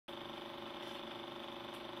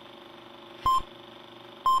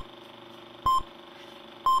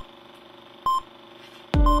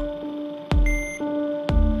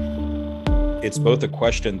it's both a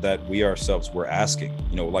question that we ourselves were asking,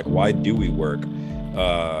 like, why do we work?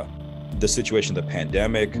 The situation of the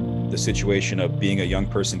pandemic, the situation of being a young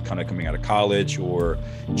person kind of coming out of college or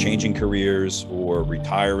changing careers or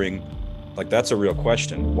retiring, like that's a real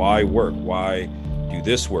question. Why work? Why do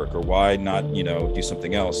this work? Or why not, do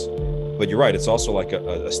something else? But you're right, it's also like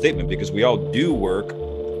a statement, because we all do work,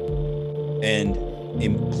 and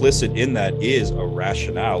implicit in that is a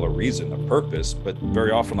rationale, a reason, a purpose. But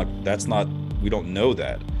very often, like, we don't know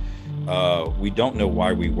that. We don't know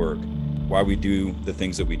why we work, why we do the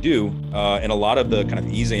things that we do. And a lot of the kind of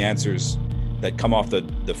easy answers that come off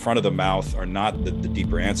the front of the mouth are not the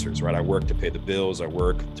deeper answers, right? I work to pay the bills, I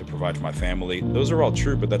work to provide for my family. Those are all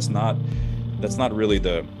true, but that's not really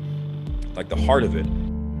the heart of it.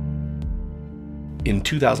 In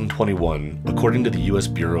 2021, according to the U.S.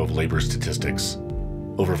 Bureau of Labor Statistics,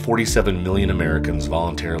 over 47 million Americans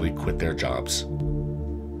voluntarily quit their jobs,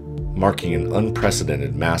 marking an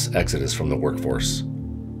unprecedented mass exodus from the workforce.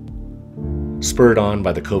 Spurred on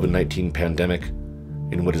by the COVID-19 pandemic,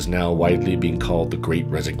 in what is now widely being called the Great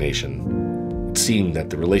Resignation, it seemed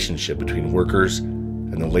that the relationship between workers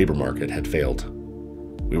and the labor market had failed.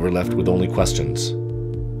 We were left with only questions.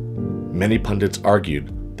 Many pundits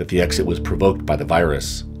argued that the exit was provoked by the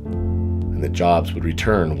virus, and that jobs would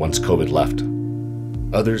return once COVID left.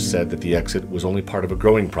 Others said that the exit was only part of a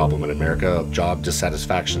growing problem in America of job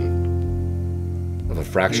dissatisfaction, of a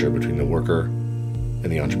fracture between the worker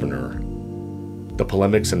and the entrepreneur. The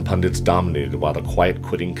polemics and pundits dominated while the quiet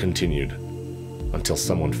quitting continued, until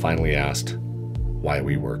someone finally asked why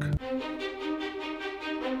we work.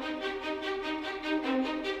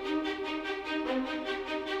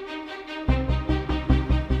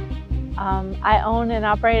 I own and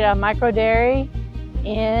operate a micro dairy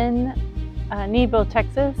in Needville,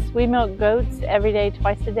 Texas. We milk goats every day,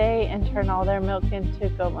 twice a day, and turn all their milk into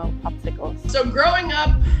goat milk popsicles. So growing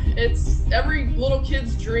up, it's every little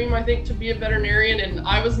kid's dream, I think, to be a veterinarian, and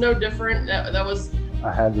I was no different.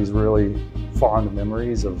 I had these really fond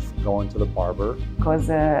memories of going to the barber.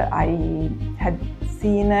 Because I had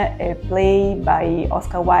seen a play by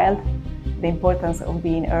Oscar Wilde, The Importance of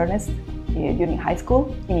Being Earnest, during high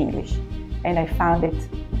school in English. And I found it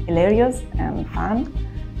hilarious and fun.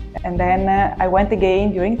 And then I went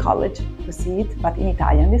again during college to see it, but in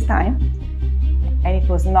Italian this time. And it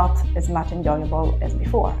was not as much enjoyable as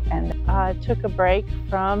before. And I took a break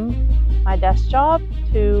from my desk job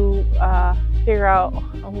to figure out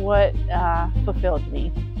what fulfilled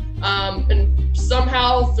me. And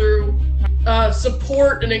somehow through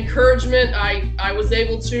support and encouragement, I was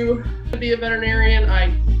able to be a veterinarian.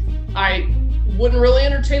 I wouldn't really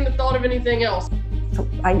entertain the thought of anything else. So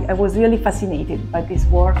I was really fascinated by this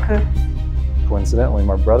work. Coincidentally,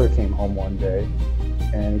 my brother came home one day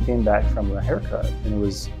and he came back from a haircut, and it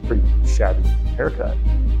was a pretty shabby haircut.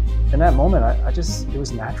 In that moment, it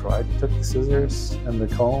was natural. I took the scissors and the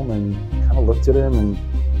comb and kind of looked at him,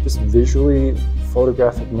 and just visually,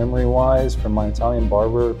 photographic memory-wise, from my Italian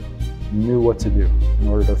barber, knew what to do in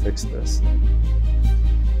order to fix this.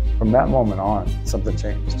 From that moment on, something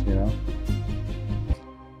changed,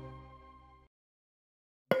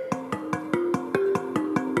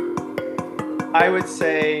 I would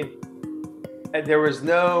say there was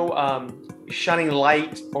no shining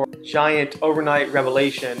light or giant overnight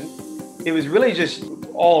revelation. It was really just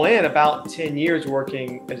all in about 10 years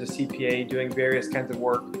working as a CPA, doing various kinds of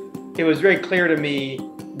work. It was very clear to me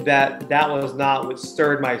that that was not what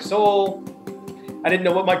stirred my soul. I didn't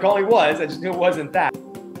know what my calling was. I just knew it wasn't that.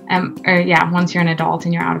 Once you're an adult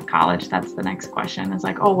and you're out of college, that's the next question. It's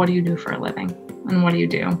like, oh, what do you do for a living? And what do you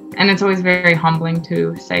do? And it's always very humbling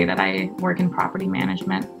to say that I work in property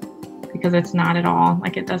management, because it's not at all.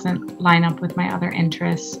 Like, it doesn't line up with my other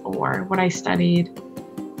interests or what I studied.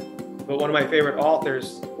 But one of my favorite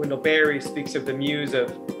authors, Wendell Berry, speaks of the muse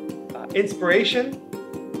of inspiration,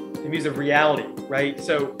 the muse of reality, right?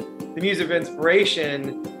 So the muse of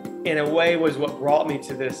inspiration, in a way, was what brought me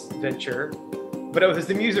to this venture. But it was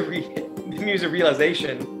the muse of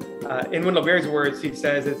realization. In Wendell Berry's words, he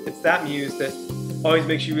says it's that muse that always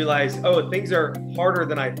makes you realize, oh, things are harder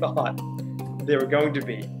than I thought they were going to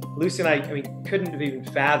be. Lucy and I couldn't have even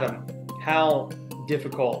fathomed how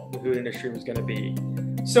difficult the food industry was going to be.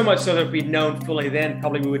 So much so that if we'd known fully then,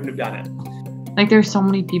 probably we wouldn't have done it. Like, there's so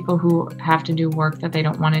many people who have to do work that they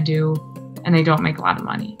don't want to do, and they don't make a lot of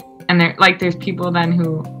money. And there's people then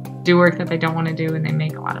who do work that they don't want to do, and they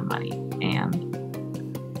make a lot of money. And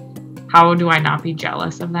how do I not be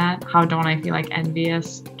jealous of that? How don't I feel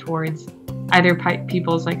envious towards either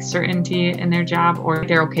people's certainty in their job, or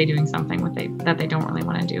they're okay doing something that they don't really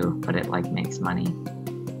want to do, but it makes money.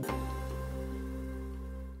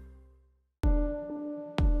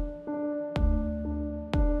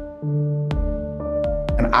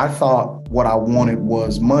 And I thought what I wanted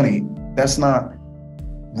was money. That's not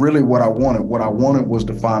really what I wanted. What I wanted was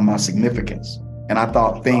to find my significance. And I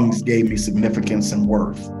thought things gave me significance and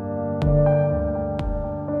worth.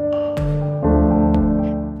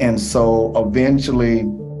 And so eventually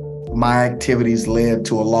my activities led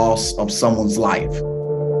to a loss of someone's life.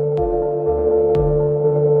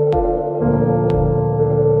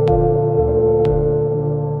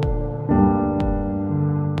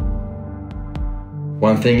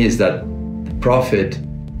 One thing is that profit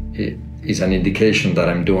is an indication that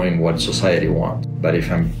I'm doing what society wants. But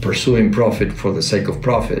if I'm pursuing profit for the sake of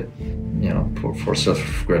profit, for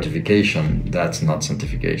self-gratification, that's not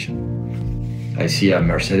sanctification. I see a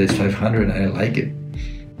Mercedes 500 and I like it.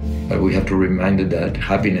 But we have to remind it that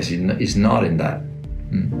happiness is not in that.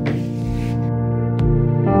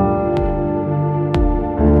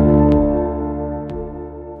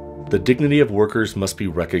 The dignity of workers must be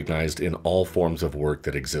recognized in all forms of work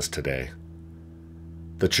that exist today.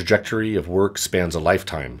 The trajectory of work spans a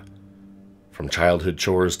lifetime, from childhood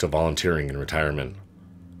chores to volunteering and retirement.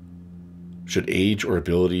 Should age or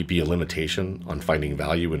ability be a limitation on finding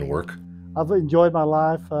value in work? I've enjoyed my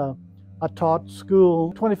life. I taught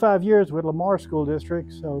school 25 years with Lamar School District,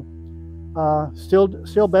 so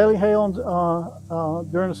still baling hay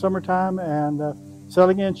during the summertime and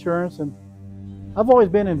selling insurance. And I've always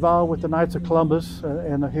been involved with the Knights of Columbus,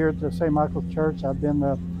 and here at the St. Michael's Church. I've been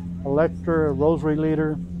a lecturer, a rosary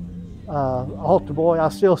leader, altar boy. I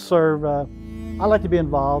still serve. I like to be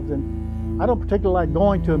involved, and I don't particularly like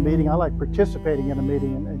going to a meeting. I like participating in a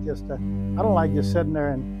meeting, and just I don't like just sitting there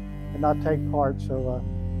and not take part. So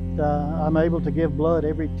I'm able to give blood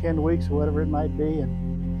every 10 weeks or whatever it might be,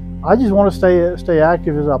 and I just want to stay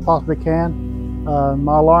active as I possibly can.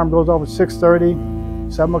 My alarm goes off at 6:30.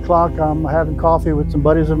 7 o'clock, I'm having coffee with some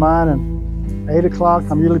buddies of mine, and 8 o'clock,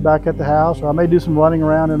 I'm usually back at the house, or I may do some running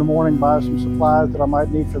around in the morning, buy some supplies that I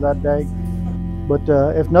might need for that day. But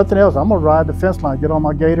if nothing else, I'm gonna ride the fence line, get on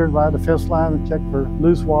my gator, ride the fence line and check for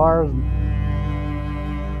loose wires.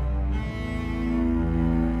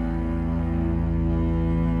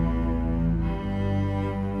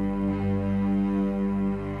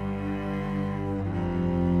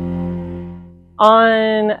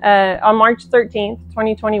 On March 13th,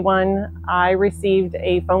 2021, I received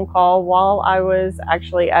a phone call while I was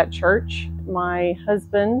actually at church. My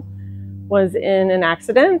husband was in an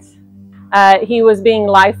accident. He was being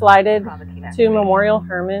life-flighted to Memorial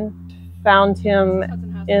Hermann. Found him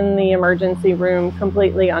in the emergency room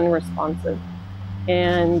completely unresponsive.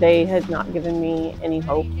 And they had not given me any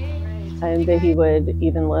hope and that he would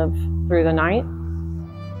even live through the night.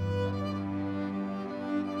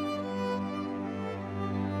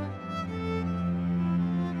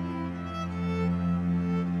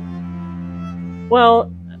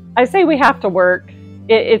 Well, I say we have to work.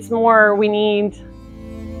 It's more we need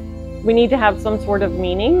to have some sort of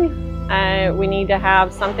meaning. We need to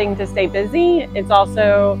have something to stay busy. It's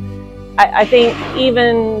also, I think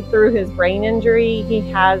even through his brain injury, he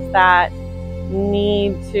has that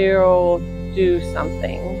need to do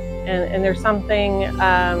something. And there's something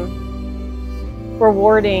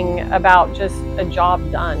rewarding about just a job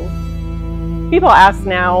done. People ask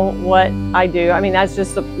now what I do. I mean, that's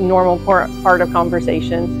just a normal part of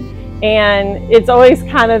conversation. And it's always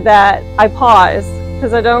kind of that I pause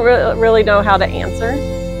because I don't really know how to answer.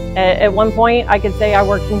 At one point, I could say I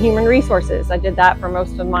worked in human resources. I did that for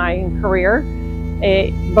most of my career.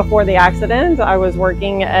 Before the accident, I was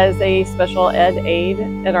working as a special ed aide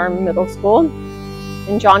at our middle school.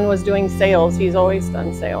 And John was doing sales. He's always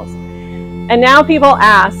done sales. And now people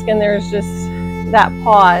ask, and there's just that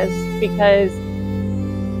pause because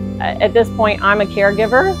at this point, I'm a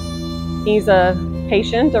caregiver. He's a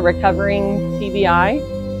patient, a recovering TBI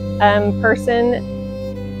person.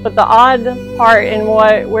 But the odd part in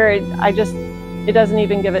where it doesn't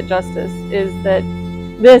even give it justice is that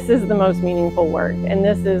this is the most meaningful work, and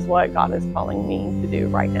this is what God is calling me to do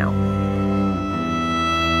right now.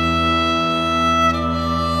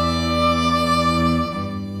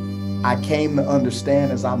 I came to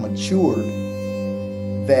understand as I matured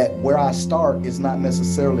that where I start is not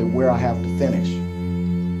necessarily where I have to finish.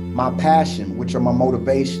 My passion, which are my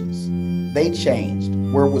motivations, they changed,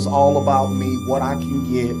 where it was all about me, what I can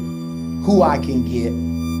get, who I can get,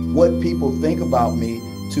 what people think about me,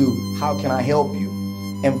 to how can I help you?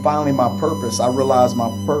 And finally, my purpose. I realized my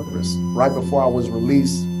purpose. Right before I was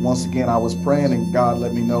released, once again, I was praying and God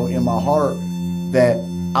let me know in my heart that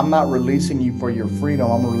I'm not releasing you for your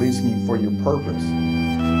freedom, I'm releasing you for your purpose.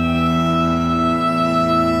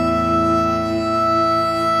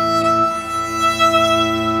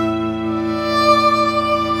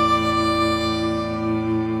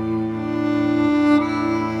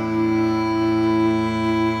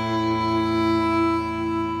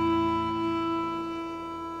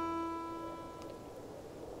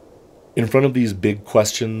 In front of these big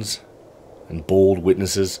questions and bold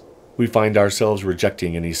witnesses, we find ourselves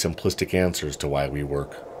rejecting any simplistic answers to why we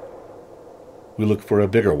work. We look for a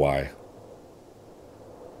bigger why.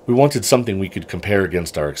 We wanted something we could compare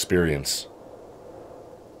against our experience.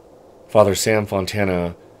 Father Sam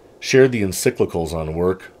Fontana shared the encyclicals on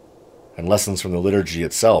work and lessons from the liturgy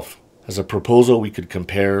itself as a proposal we could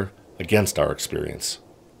compare against our experience.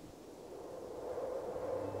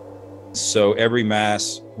 So every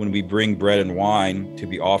Mass, when we bring bread and wine to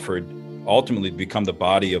be offered, ultimately to become the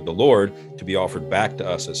body of the Lord, to be offered back to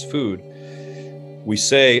us as food, we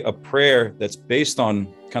say a prayer that's based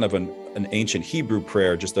on kind of an ancient Hebrew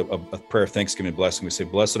prayer, just a prayer of thanksgiving and blessing. We say,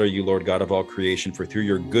 "Blessed are you, Lord God of all creation, for through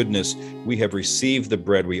your goodness we have received the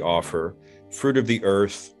bread we offer, fruit of the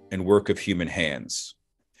earth and work of human hands.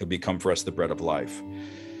 It'll become for us the bread of life."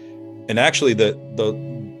 And actually,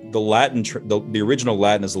 the Latin, the original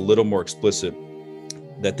Latin is a little more explicit,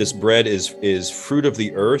 that this bread is fruit of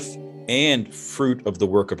the earth and fruit of the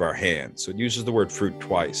work of our hands. So it uses the word fruit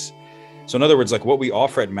twice. So in other words, like what we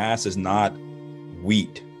offer at Mass is not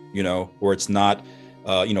wheat, or it's not,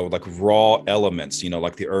 like raw elements,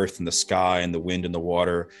 like the earth and the sky and the wind and the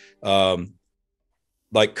water.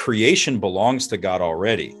 Like creation belongs to God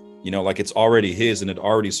already, like it's already his and it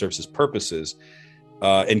already serves his purposes.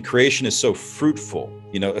 And creation is so fruitful,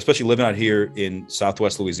 especially living out here in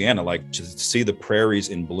Southwest Louisiana, like just to see the prairies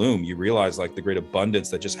in bloom, you realize like the great abundance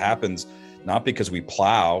that just happens, not because we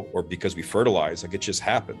plow or because we fertilize, like it just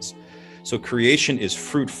happens. So creation is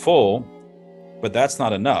fruitful, but that's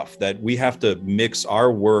not enough, that we have to mix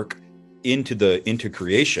our work into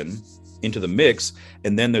creation, into the mix,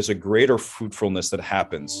 and then there's a greater fruitfulness that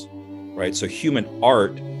happens, right? So human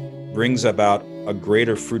art brings about a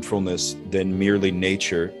greater fruitfulness than merely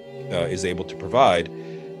nature is able to provide.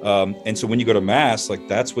 And so when you go to Mass, like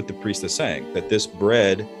that's what the priest is saying, that this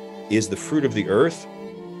bread is the fruit of the earth,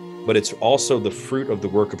 but it's also the fruit of the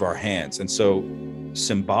work of our hands. And so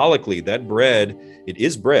symbolically, that bread, it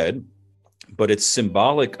is bread, but it's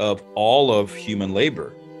symbolic of all of human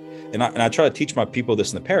labor. And I try to teach my people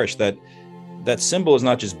this in the parish, that symbol is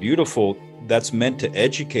not just beautiful, that's meant to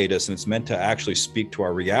educate us and it's meant to actually speak to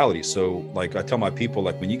our reality. So like I tell my people,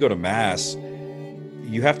 like when you go to Mass,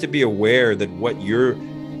 you have to be aware that what you're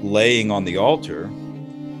laying on the altar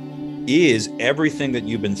is everything that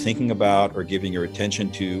you've been thinking about or giving your attention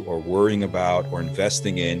to or worrying about or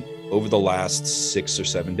investing in over the last 6 or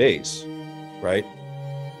 7 days, right?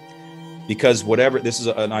 Because whatever, this is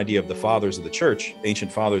an idea of the fathers of the church,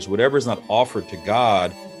 ancient fathers, whatever is not offered to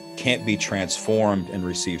God can't be transformed and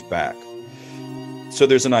received back. So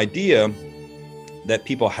there's an idea that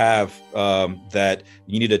people have that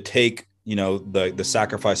you need to take, the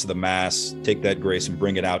sacrifice of the Mass, take that grace and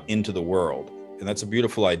bring it out into the world. And that's a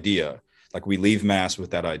beautiful idea. Like we leave Mass with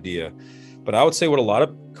that idea. But I would say what a lot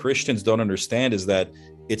of Christians don't understand is that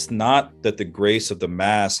it's not that the grace of the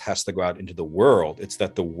Mass has to go out into the world. It's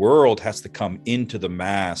that the world has to come into the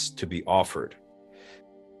Mass to be offered.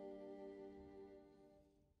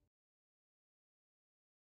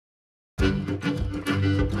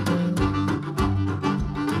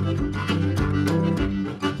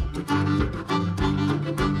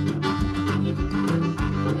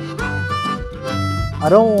 I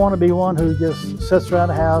don't want to be one who just sits around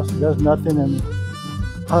the house, does nothing, and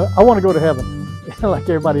I want to go to heaven like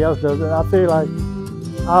everybody else does. And I feel like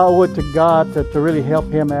I owe it to God to really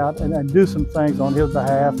help him out and do some things on his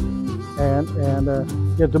behalf. And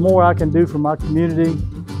the more I can do for my community,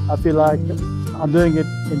 I feel like I'm doing it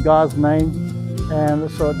in God's name. And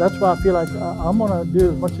so that's why I feel like I'm going to do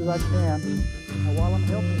as much as I can while I'm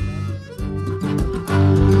helping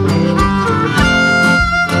him.